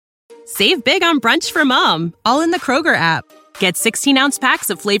Save big on brunch for mom, all in the Kroger app. Get 16-ounce packs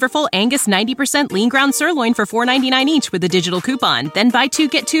of flavorful Angus 90% lean ground sirloin for $4.99 each with a digital coupon. Then buy 2,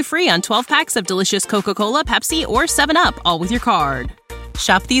 get 2 free on 12 packs of delicious Coca-Cola, Pepsi, or 7-Up, all with your card.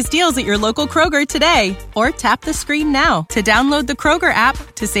 Shop these deals at your local Kroger today, or tap the screen now to download the Kroger app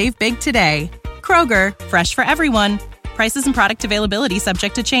to save big today. Kroger, fresh for everyone. Prices and product availability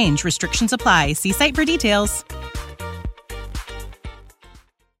subject to change. Restrictions apply. See site for details.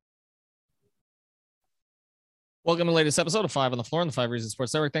 Welcome to the latest episode of Five on the Floor on the Five Reasons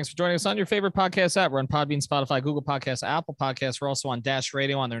Sports Network. Thanks for joining us on your favorite podcast app. We're on Podbean, Spotify, Google Podcasts, Apple Podcasts. We're also on Dash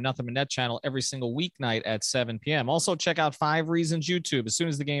Radio on their Nothing But Net channel every single weeknight at 7 p.m. Also, check out Five Reasons YouTube. As soon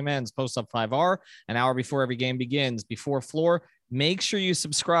as the game ends, post up 5R, an hour before every game begins. Before Floor, make sure you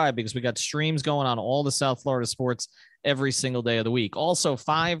subscribe because we got streams going on all the South Florida sports every single day of the week. Also,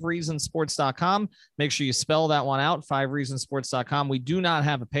 5reasonsports.com. Make sure you spell that one out, 5reasonsports.com. We do not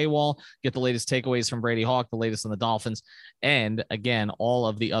have a paywall. Get the latest takeaways from Brady Hawk, the latest on the Dolphins, and again, all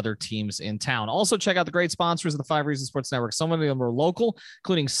of the other teams in town. Also, check out the great sponsors of the Five Reasons Sports Network. Some of them are local,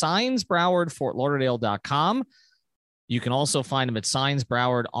 including Signs Broward, FortLauderdale.com. You can also find them at Signs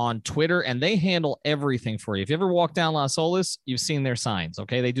Broward on Twitter, and they handle everything for you. If you ever walk down Las Olas, you've seen their signs,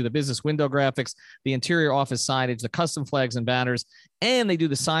 okay? They do the business window graphics, the interior office signage, the custom flags and banners, and they do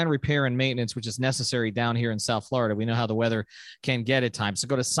the sign repair and maintenance, which is necessary down here in South Florida. We know how the weather can get at times. So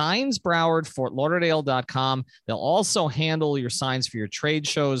go to Signs Broward, FortLauderdale.com. They'll also handle your signs for your trade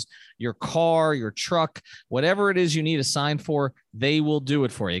shows, your car, your truck, whatever it is you need a sign for, they will do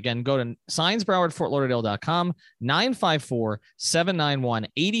it for you. Again, go to Signs Broward, FortLauderdale.com,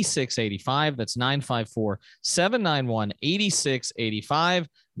 954-791-8685. That's 954-791-8685.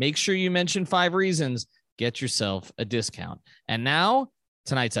 Make sure you mention Five Reasons. Get yourself a discount. And now,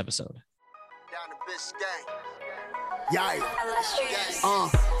 tonight's episode.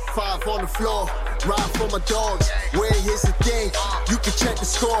 Five on the floor, ride for my dogs. Where here's the thing, you can check the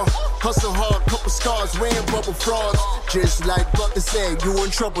score. Hustle hard, couple scars, wearing bubble frogs. Just like Butler said, you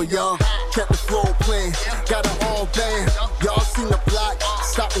in trouble, y'all. Kept the floor playing, got it all banned. Y'all seen the block,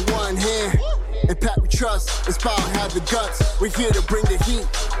 stop with one hand. And Pat we trust, it's power, have the guts. We're here to bring the heat,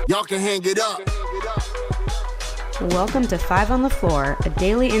 y'all can hang it up. Welcome to Five on the Floor, a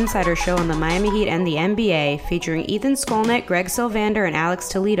daily insider show on the Miami Heat and the NBA, featuring Ethan Skolnick, Greg Sylvander, and Alex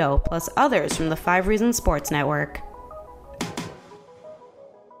Toledo, plus others from the Five Reasons Sports Network.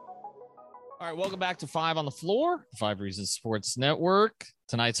 All right, welcome back to Five on the Floor, Five Reasons Sports Network.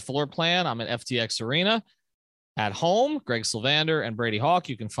 Tonight's floor plan, I'm at FTX Arena. At home, Greg Sylvander and Brady Hawk.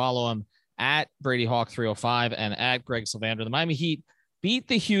 You can follow him at Brady Hawk 305 and at Greg Sylvander. The Miami Heat beat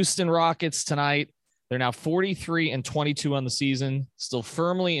the Houston Rockets tonight. They're now 43-22 on the season, still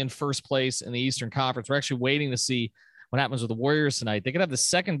firmly in first place in the Eastern Conference. We're actually waiting to see what happens with the Warriors tonight. They could have the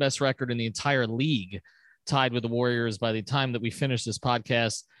second best record in the entire league, tied with the Warriors by the time that we finish this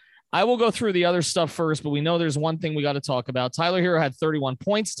podcast. I will go through the other stuff first, but we know there's one thing we got to talk about. Tyler Herro had 31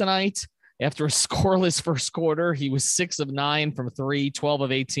 points tonight after a scoreless first quarter. He was 6 of 9 from 3, 12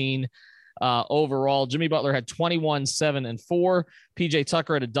 of 18. Overall, Jimmy Butler had 21, 7, and 4. PJ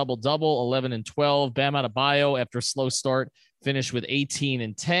Tucker had a double-double, 11 and 12. Bam Adebayo, after a slow start, finished with 18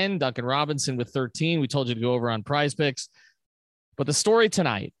 and 10. Duncan Robinson with 13. We told you to go over on Prize Picks. But the story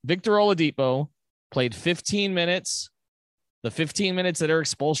tonight, Victor Oladipo played 15 minutes. The 15 minutes that Erik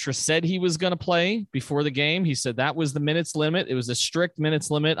Spoelstra said he was going to play before the game. He said that was the minutes limit. It was a strict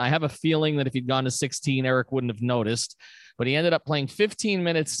minutes limit. I have a feeling that if he'd gone to 16, Erik wouldn't have noticed. But he ended up playing 15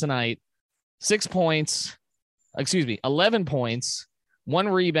 minutes tonight. 11 points, 1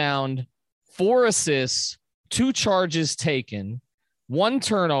 rebound, 4 assists, 2 charges taken, 1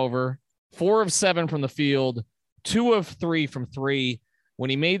 turnover, 4 of 7 from the field, 2 of 3 from 3. When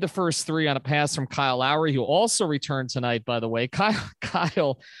he made the first 3 on a pass from Kyle Lowry, who also returned tonight, by the way,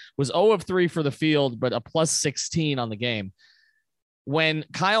 Kyle was 0 of 3 for the field, but a plus 16 on the game. When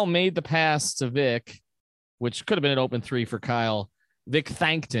Kyle made the pass to Vic, which could have been an open 3 for Kyle, Vic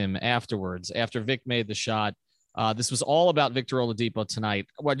thanked him afterwards after Vic made the shot. This was all about Victor Oladipo tonight.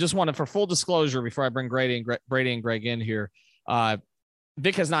 Well, I just wanted, for full disclosure, before I bring Brady and Greg in here,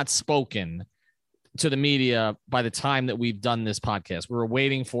 Vic has not spoken to the media by the time that we've done this podcast. We were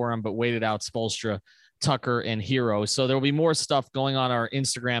waiting for him, but waited out Spoelstra, Tucker, and Herro. So there will be more stuff going on our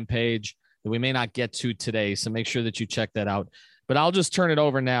Instagram page that we may not get to today. So make sure that you check that out. But I'll just turn it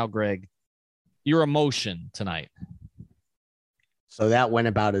over now, Greg. Your emotion tonight. So that went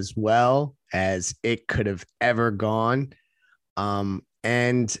about as well as it could have ever gone.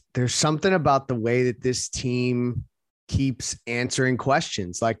 And there's something about the way that this team keeps answering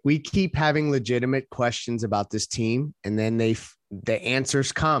questions. Like, we keep having legitimate questions about this team, and then the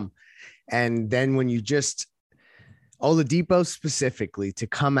answers come. And then when you just Oladipo specifically to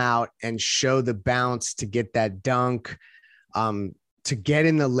come out and show the bounce to get that dunk, to get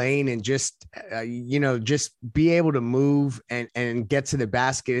in the lane and just, just be able to move and get to the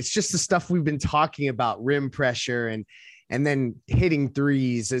basket. It's just the stuff we've been talking about, rim pressure and then hitting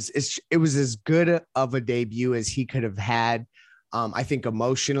threes. It was as good of a debut as he could have had. I think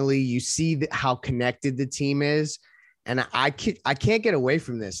emotionally, you see how connected the team is. And I can't get away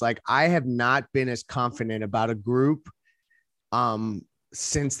from this. Like, I have not been as confident about a group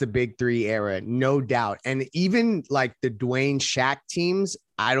since the Big Three era, no doubt. And even like the Dwayne Shaq teams,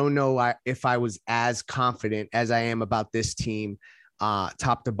 I don't know if I was as confident as I am about this team,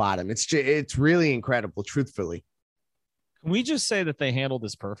 top to bottom. It's really incredible, truthfully. Can we just say that they handled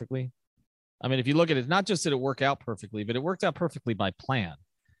this perfectly? I mean, if you look at it, not just did it work out perfectly, but it worked out perfectly by plan.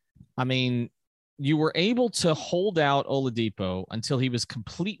 I mean, you were able to hold out Oladipo until he was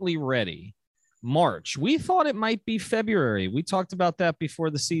completely ready. March. We thought it might be February. We talked about that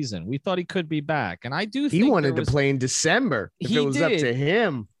before the season. We thought he could be back. And I do think he wanted to play in December if it was up to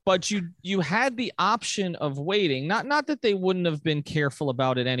him. But you had the option of waiting. Not that they wouldn't have been careful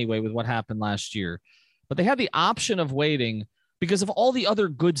about it anyway with what happened last year, but they had the option of waiting because of all the other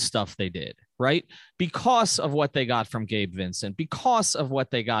good stuff they did, right? Because of what they got from Gabe Vincent, because of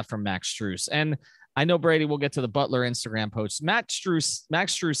what they got from Max Strus. And I know, Brady, we'll get to the Butler Instagram post. Max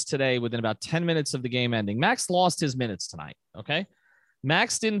Strus today, within about 10 minutes of the game ending, Max lost his minutes tonight, okay?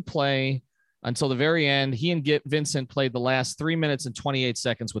 Max didn't play until the very end. He and Vincent played the last 3 minutes and 28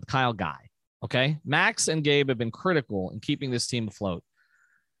 seconds with Kyle Guy, okay? Max and Gabe have been critical in keeping this team afloat.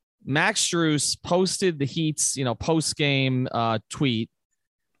 Max Strus posted the Heat's, post-game tweet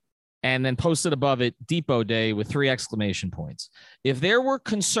and then posted above it Depot Day with 3 exclamation points. If there were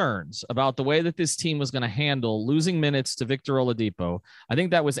concerns about the way that this team was going to handle losing minutes to Victor Oladipo, I think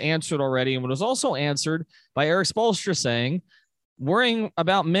that was answered already. And it was also answered by Eric Spoelstra saying, worrying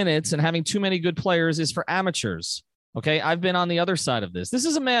about minutes and having too many good players is for amateurs. Okay, I've been on the other side of this. This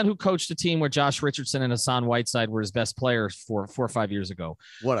is a man who coached a team where Josh Richardson and Hassan Whiteside were his best players for 4 or 5 years ago.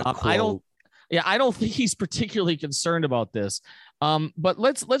 What a quote. I don't think he's particularly concerned about this. But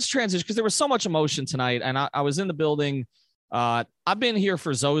let's transition because there was so much emotion tonight, and I was in the building. I've been here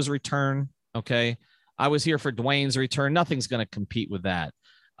for Zoe's return. Okay, I was here for Dwayne's return. Nothing's going to compete with that.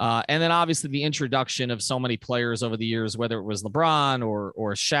 And then obviously the introduction of so many players over the years, whether it was LeBron or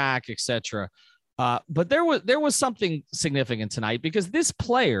Shaq, etc. But there was something significant tonight because this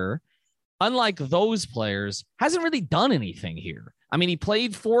player, unlike those players, hasn't really done anything here. I mean, he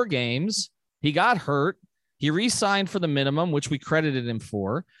played 4 games. He got hurt. He re-signed for the minimum, which we credited him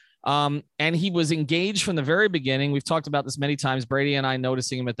for. And he was engaged from the very beginning. We've talked about this many times. Brady and I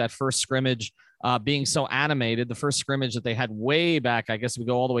noticing him at that first scrimmage, being so animated, the first scrimmage that they had way back. I guess we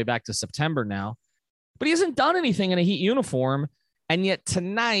go all the way back to September now. But he hasn't done anything in a Heat uniform. And yet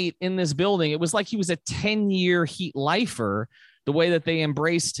tonight in this building, it was like he was a 10-year Heat lifer, the way that they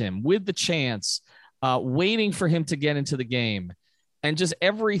embraced him with the chance, waiting for him to get into the game. And just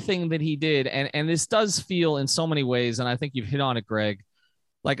everything that he did. And this does feel in so many ways, and I think you've hit on it, Greg,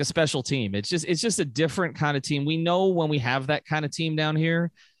 like a special team. It's just a different kind of team. We know when we have that kind of team down here,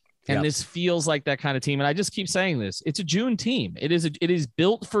 and This feels like that kind of team. And I just keep saying this. It's a June team. It is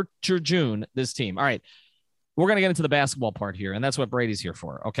built for June, this team. All right, we're going to get into the basketball part here, and that's what Brady's here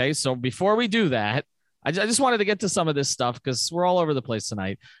for. Okay, so before we do that, I just wanted to get to some of this stuff because we're all over the place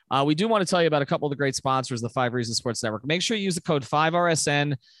tonight. We do want to tell you about a couple of the great sponsors of the 5 Reasons Sports Network. Make sure you use the code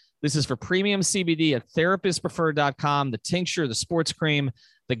 5RSN. This is for premium CBD at therapistpreferred.com. The tincture, the sports cream,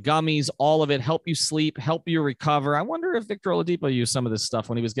 the gummies, all of it, help you sleep, help you recover. I wonder if Victor Oladipo used some of this stuff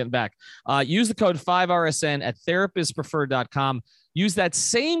when he was getting back. Use the code 5RSN at therapistpreferred.com. Use that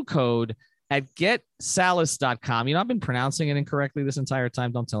same code at getsalis.com. I've been pronouncing it incorrectly this entire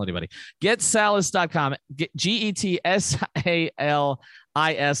time. Don't tell anybody. Getsalis.com.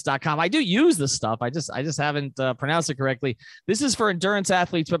 GETSALIS.com. I do use this stuff. I just haven't pronounced it correctly. This is for endurance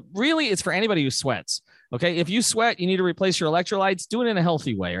athletes, but really it's for anybody who sweats. Okay. If you sweat, you need to replace your electrolytes. Do it in a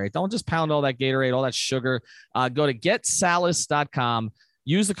healthy way. Right. Don't just pound all that Gatorade, all that sugar. Go to getsalis.com.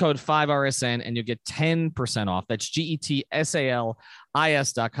 Use the code 5RSN and you'll get 10% off. That's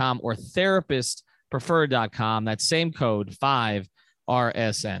GETSALIS.com or therapistpreferred.com. That same code 5RSN.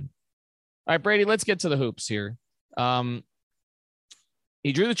 All right, Brady, let's get to the hoops here. He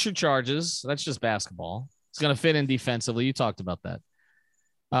drew the true charges. That's just basketball. It's going to fit in defensively. You talked about that.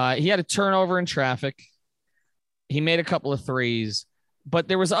 He had a turnover in traffic. He made a couple of threes. But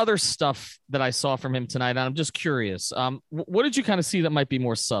there was other stuff that I saw from him tonight, and I'm just curious. What did you kind of see that might be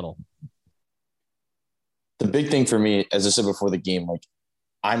more subtle? The big thing for me, as I said before the game, like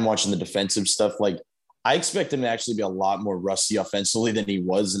I'm watching the defensive stuff. Like, I expect him to actually be a lot more rusty offensively than he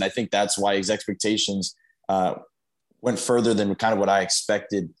was. And I think that's why his expectations went further than kind of what I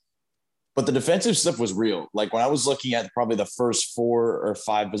expected. But the defensive stuff was real. Like, when I was looking at probably the first 4 or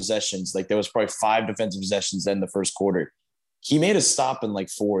 5 possessions, like there was probably 5 defensive possessions in the first quarter. He made a stop in like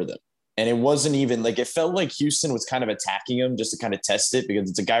 4 of them. And it wasn't even like, it felt like Houston was kind of attacking him just to kind of test it, because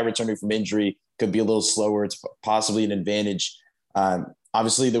it's a guy returning from injury, could be a little slower. It's possibly an advantage.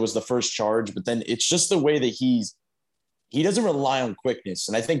 Obviously there was the first charge, but then it's just the way that he doesn't rely on quickness.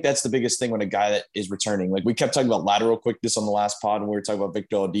 And I think that's the biggest thing when a guy that is returning. Like, we kept talking about lateral quickness on the last pod when we were talking about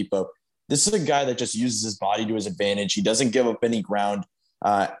Victor Oladipo. This is a guy that just uses his body to his advantage. He doesn't give up any ground.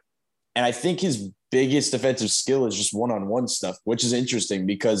 And I think his biggest defensive skill is just one-on-one stuff, which is interesting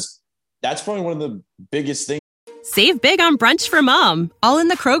because that's probably one of the biggest things. Save big on brunch for mom, all in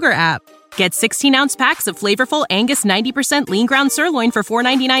the Kroger app. Get 16-ounce packs of flavorful Angus 90% lean ground sirloin for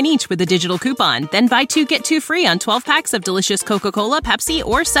 $4.99 each with a digital coupon. Then buy 2, get 2 free on 12 packs of delicious Coca-Cola, Pepsi,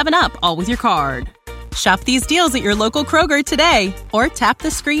 or 7-Up, all with your card. Shop these deals at your local Kroger today, or tap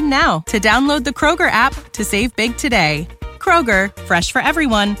the screen now to download the Kroger app to save big today. Kroger, fresh for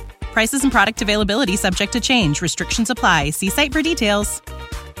everyone. Prices and product availability subject to change. Restrictions apply. See site for details.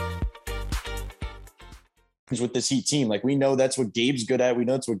 With this Heat team, like, we know that's what Gabe's good at. We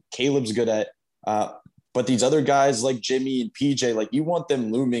know that's what Caleb's good at. But these other guys like Jimmy and PJ, like, you want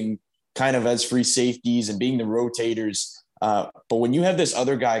them looming kind of as free safeties and being the rotators. But when you have this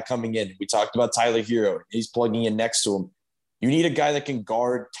other guy coming in, we talked about Tyler Hero, he's plugging in next to him. You need a guy that can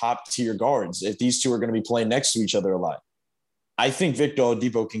guard top tier guards if these two are going to be playing next to each other a lot. I think Victor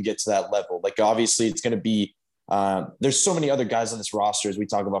Oladipo can get to that level. Like, obviously it's going to be, there's so many other guys on this roster, as we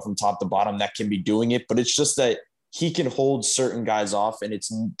talk about from top to bottom, that can be doing it, but it's just that he can hold certain guys off, and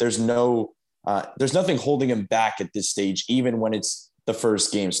there's nothing holding him back at this stage, even when it's the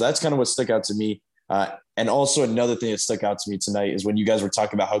first game. So that's kind of what stuck out to me. And also another thing that stuck out to me tonight is when you guys were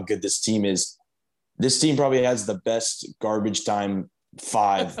talking about how good this team is. This team probably has the best garbage time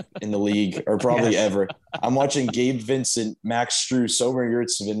 5 in the league, or probably ever. I'm watching Gabe Vincent, Max Strus, Omer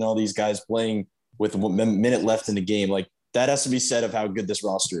Yurtseven, and all these guys playing with a minute left in the game. Like, that has to be said of how good this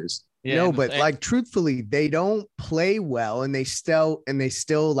roster is. Yeah, no, but like, truthfully, they don't play well, and they still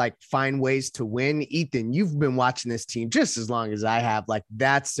like find ways to win. Ethan, you've been watching this team just as long as I have. Like,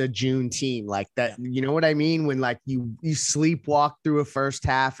 that's a June team, like that. You know what I mean? When like you sleepwalk through a first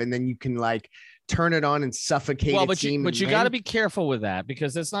half, and then you can like turn it on and suffocate. Well, but you got to be careful with that,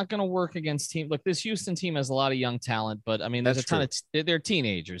 because it's not going to work against team. Look, this Houston team has a lot of young talent, but I mean, there's a ton of they're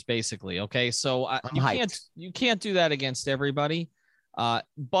teenagers basically. Okay, so you can't do that against everybody.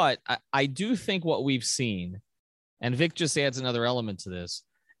 But I do think what we've seen, and Vic just adds another element to this,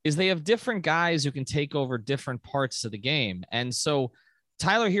 is they have different guys who can take over different parts of the game. And so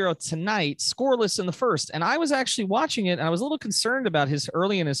Tyler Hero tonight, scoreless in the first, and I was actually watching it, and I was a little concerned about his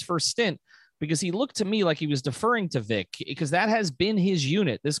early in his first stint, because he looked to me like he was deferring to Vic, because that has been his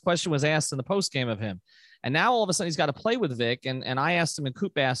unit. This question was asked in the post game of him. And now all of a sudden he's got to play with Vic. And I asked him, and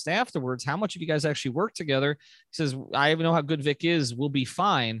Coop asked afterwards, how much of you guys actually work together? He says, I know how good Vic is. We'll be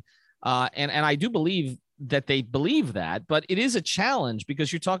fine. And I do believe that they believe that, but it is a challenge,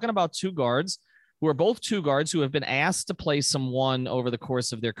 because you're talking about 2 guards who are both 2 guards who have been asked to play someone over the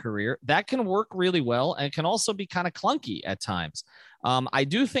course of their career. That can work really well, and it can also be kind of clunky at times. I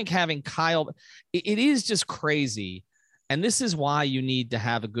do think having Kyle, it is just crazy. And this is why you need to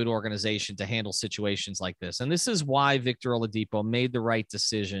have a good organization to handle situations like this. And this is why Victor Oladipo made the right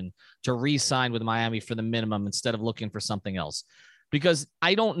decision to re-sign with Miami for the minimum instead of looking for something else. Because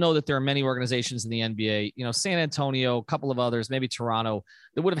I don't know that there are many organizations in the NBA, you know, San Antonio, a couple of others, maybe Toronto,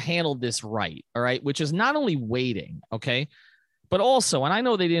 that would have handled this right. All right. Which is not only waiting. Okay. But also, and I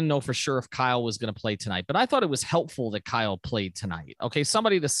know they didn't know for sure if Kyle was going to play tonight, but I thought it was helpful that Kyle played tonight. Okay.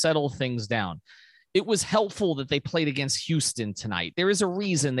 Somebody to settle things down. It was helpful that they played against Houston tonight. There is a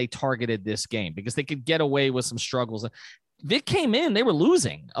reason they targeted this game, because they could get away with some struggles. Vic came in, they were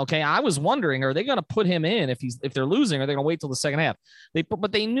losing. Okay. I was wondering, are they going to put him in if they're losing, or are they going to wait till the second half?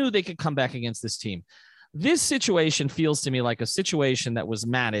 But they knew they could come back against this team. This situation feels to me like a situation that was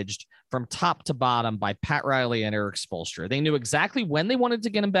managed from top to bottom by Pat Riley and Eric Spoelstra. They knew exactly when they wanted to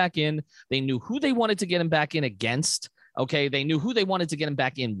get him back in. They knew who they wanted to get him back in against. Okay. They knew who they wanted to get him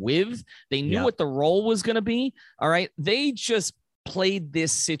back in with. They knew what the role was going to be. All right. They just played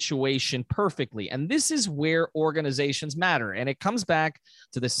this situation perfectly. And this is where organizations matter. And it comes back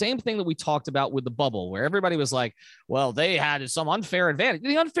to the same thing that we talked about with the bubble, where everybody was like, well, they had some unfair advantage.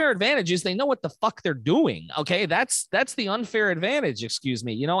 The unfair advantage is they know what the fuck they're doing. Okay. That's the unfair advantage, excuse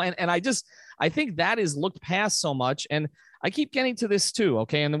me, you know? And I think that is looked past so much. And I keep getting to this too.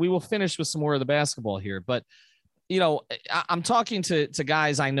 Okay. And then we will finish with some more of the basketball here. But, I'm talking to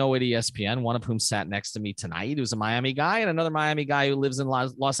guys I know at ESPN, one of whom sat next to me tonight, who's a Miami guy, and another Miami guy who lives in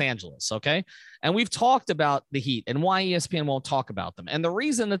Los Angeles. Okay. And we've talked about the Heat and why ESPN won't talk about them. And the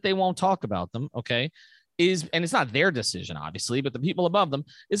reason that they won't talk about them, okay, is, and it's not their decision, obviously, but the people above them,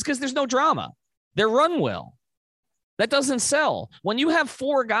 is because there's no drama. They're run well. That doesn't sell. When you have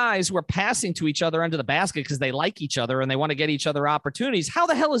four guys who are passing to each other under the basket because they like each other and they want to get each other opportunities, how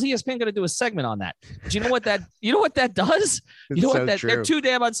the hell is ESPN going to do a segment on that? Do you know what that does? You know what that, they're too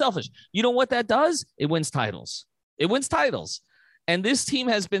damn unselfish. You know what that does? It wins titles. It wins titles. And this team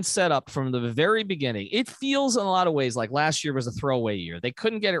has been set up from the very beginning. It feels in a lot of ways like last year was a throwaway year. They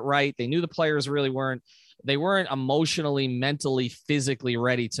couldn't get it right. They knew the players really weren't emotionally, mentally, physically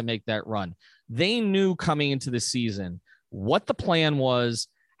ready to make that run. They knew coming into the season what the plan was,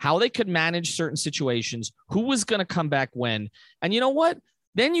 how they could manage certain situations, who was going to come back when. And you know what?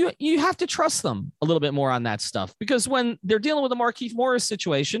 Then you have to trust them a little bit more on that stuff, because when they're dealing with the Markieff Morris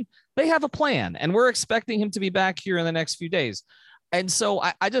situation, they have a plan, and we're expecting him to be back here in the next few days. And so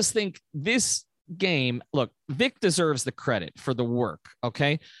I just think this game, look, Vic deserves the credit for the work.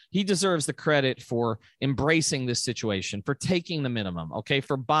 Okay. He deserves the credit for embracing this situation, for taking the minimum. Okay.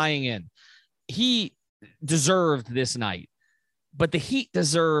 For buying in. He deserved this night, but the Heat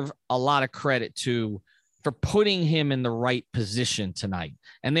deserve a lot of credit too for putting him in the right position tonight.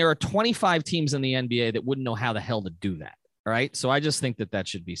 And there are 25 teams in the NBA that wouldn't know how the hell to do that. All right. So I just think that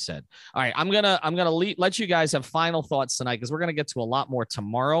should be said. All right. I'm going to let you guys have final thoughts tonight, because we're going to get to a lot more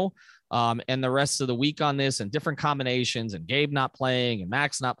tomorrow and the rest of the week on this, and different combinations, and Gabe not playing and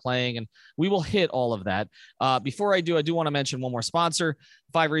Max not playing. And we will hit all of that. Before I do want to mention one more sponsor,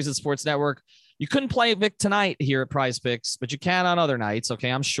 5 Reasons Sports Network. You couldn't play Vic tonight here at Prize Picks, but you can on other nights. Okay.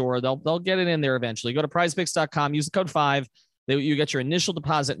 I'm sure they'll get it in there eventually. Go to prizepicks.com, use the code 5. You get your initial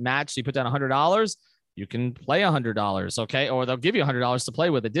deposit matched. So you put down $100. You can play $100. Okay. Or they'll give you $100 to play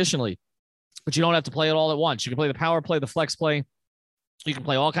with additionally, but you don't have to play it all at once. You can play the power play, the flex play. You can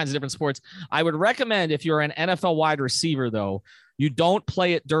play all kinds of different sports. I would recommend, if you're an NFL wide receiver, though, you don't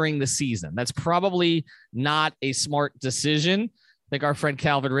play it during the season. That's probably not a smart decision. I think our friend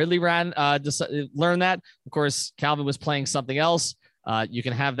Calvin Ridley learned that. Of course, Calvin was playing something else. You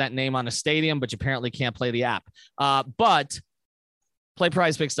can have that name on a stadium, but you apparently can't play the app. But play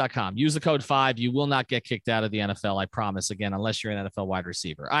prizepicks.com. Use the code 5. You will not get kicked out of the NFL, I promise, again, unless you're an NFL wide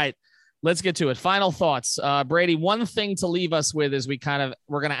receiver. All right, let's get to it. Final thoughts. Brady, one thing to leave us with as we're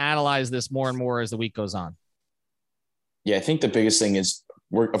going to analyze this more and more as the week goes on. Yeah, I think the biggest thing is,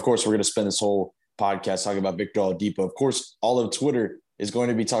 we're going to spend this whole podcast talking about Victor Oladipo. Of course, all of Twitter is going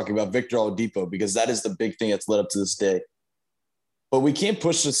to be talking about Victor Oladipo, because that is the big thing that's led up to this day. But we can't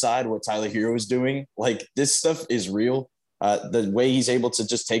push aside what Tyler Hero is doing. Like, this stuff is real. The way he's able to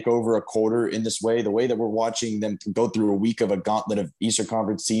just take over a quarter in this way, the way that we're watching them go through a week of a gauntlet of Eastern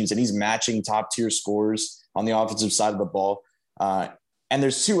Conference teams, and he's matching top tier scores on the offensive side of the ball. And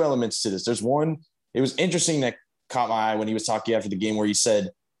there's 2 elements to this. There's one, it was interesting that caught my eye when he was talking after the game, where he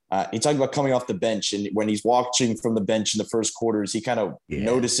said, he talked about coming off the bench, and when he's watching from the bench in the first quarters, he kind of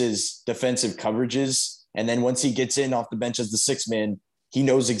notices defensive coverages. And then once he gets in off the bench as the 6th man, he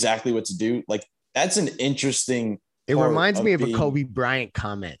knows exactly what to do. Like, that's an interesting. It reminds me of a Kobe Bryant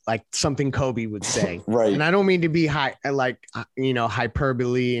comment, like something Kobe would say. Right. And I don't mean to be hyperbole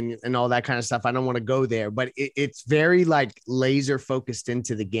and all that kind of stuff. I don't want to go there, but it's very like laser focused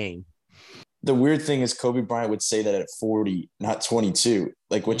into the game. The weird thing is Kobe Bryant would say that at 40, not 22,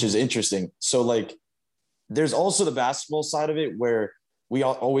 like, which is interesting. So, like, there's also the basketball side of it, where we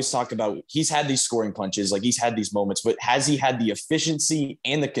always talk about, he's had these scoring punches, like, he's had these moments, but has he had the efficiency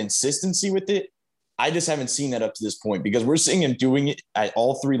and the consistency with it? I just haven't seen that up to this point, because we're seeing him doing it at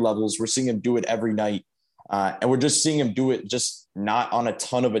all 3 levels. We're seeing him do it every night. And we're just seeing him do it just not on a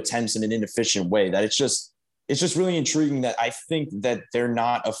ton of attempts in an inefficient way. That it's just really intriguing that I think that they're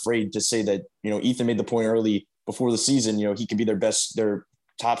not afraid to say that, Ethan made the point early before the season, he could be their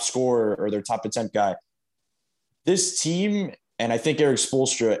top scorer or their top attempt guy. This team, and I think Eric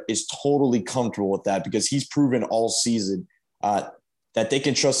Spoelstra is totally comfortable with that, because he's proven all season that they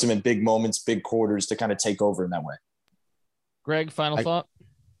can trust him in big moments, big quarters, to kind of take over in that way. Greg, final thought?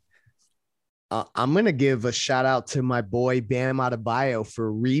 I'm going to give a shout out to my boy Bam Adebayo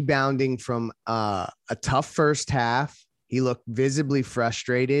for rebounding from a tough first half. He looked visibly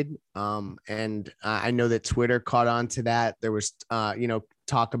frustrated. And I know that Twitter caught on to that. There was,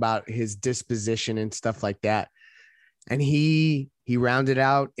 talk about his disposition and stuff like that. And he he rounded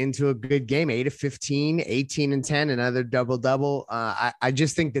out into a good game, 8 of 15, 18 and 10, another double-double. I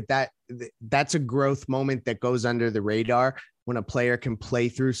just think that's a growth moment that goes under the radar when a player can play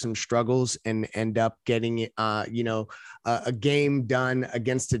through some struggles and end up getting, a game done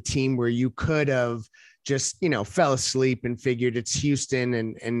against a team where you could have just, fell asleep and figured it's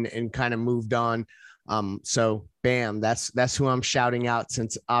Houston and kind of moved on. So bam, that's who I'm shouting out,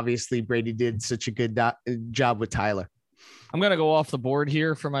 since obviously Brady did such a good job with Tyler. I'm going to go off the board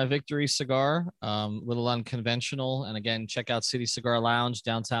here for my victory cigar. Little unconventional. And again, check out City Cigar Lounge,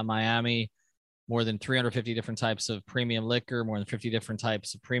 downtown Miami. More than 350 different types of premium liquor, more than 50 different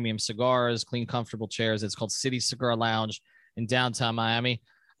types of premium cigars, clean, comfortable chairs. It's called City Cigar Lounge in downtown Miami.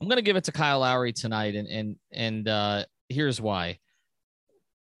 I'm going to give it to Kyle Lowry tonight. And here's why.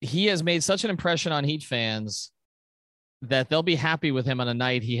 He has made such an impression on Heat fans that they'll be happy with him on a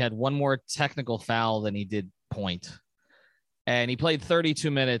night he had one more technical foul than he did point. And he played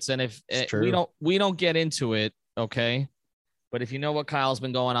 32 minutes. And if we don't get into it, okay, but if you know what Kyle's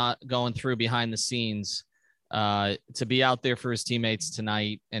been going through behind the scenes, to be out there for his teammates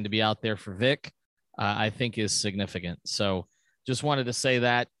tonight and to be out there for Vic, I think is significant. So just wanted to say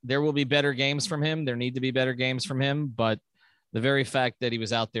that there will be better games from him. There need to be better games from him, but the very fact that he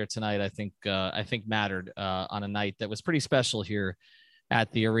was out there tonight, I think mattered on a night that was pretty special here at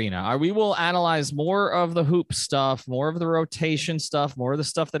the arena. We will analyze more of the hoop stuff, more of the rotation stuff, more of the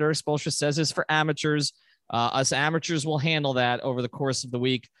stuff that Erik Spoelstra says is for amateurs. Us amateurs will handle that over the course of the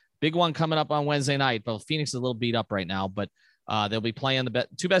week. Big one coming up on Wednesday night. Well, Phoenix is a little beat up right now, but they'll be playing the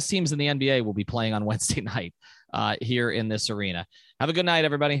two best teams in the NBA will be playing on Wednesday night here in this arena. Have a good night,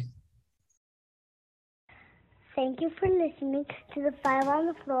 everybody. Thank you for listening to the Five on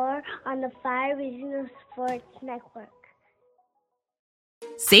the Floor on the Five Regional Sports Network.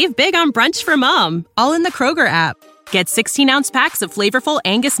 Save big on brunch for mom, all in the Kroger app. Get 16-ounce packs of flavorful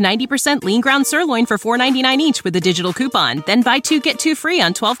Angus 90% lean ground sirloin for $4.99 each with a digital coupon. Then buy 2, get 2 free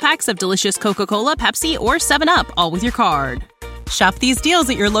on 12 packs of delicious Coca-Cola, Pepsi, or 7-Up, all with your card. Shop these deals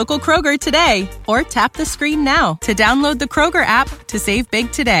at your local Kroger today, or tap the screen now to download the Kroger app to save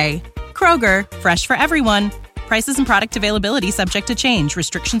big today. Kroger, fresh for everyone. Prices and product availability subject to change.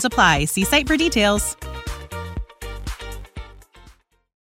 Restrictions apply. See site for details.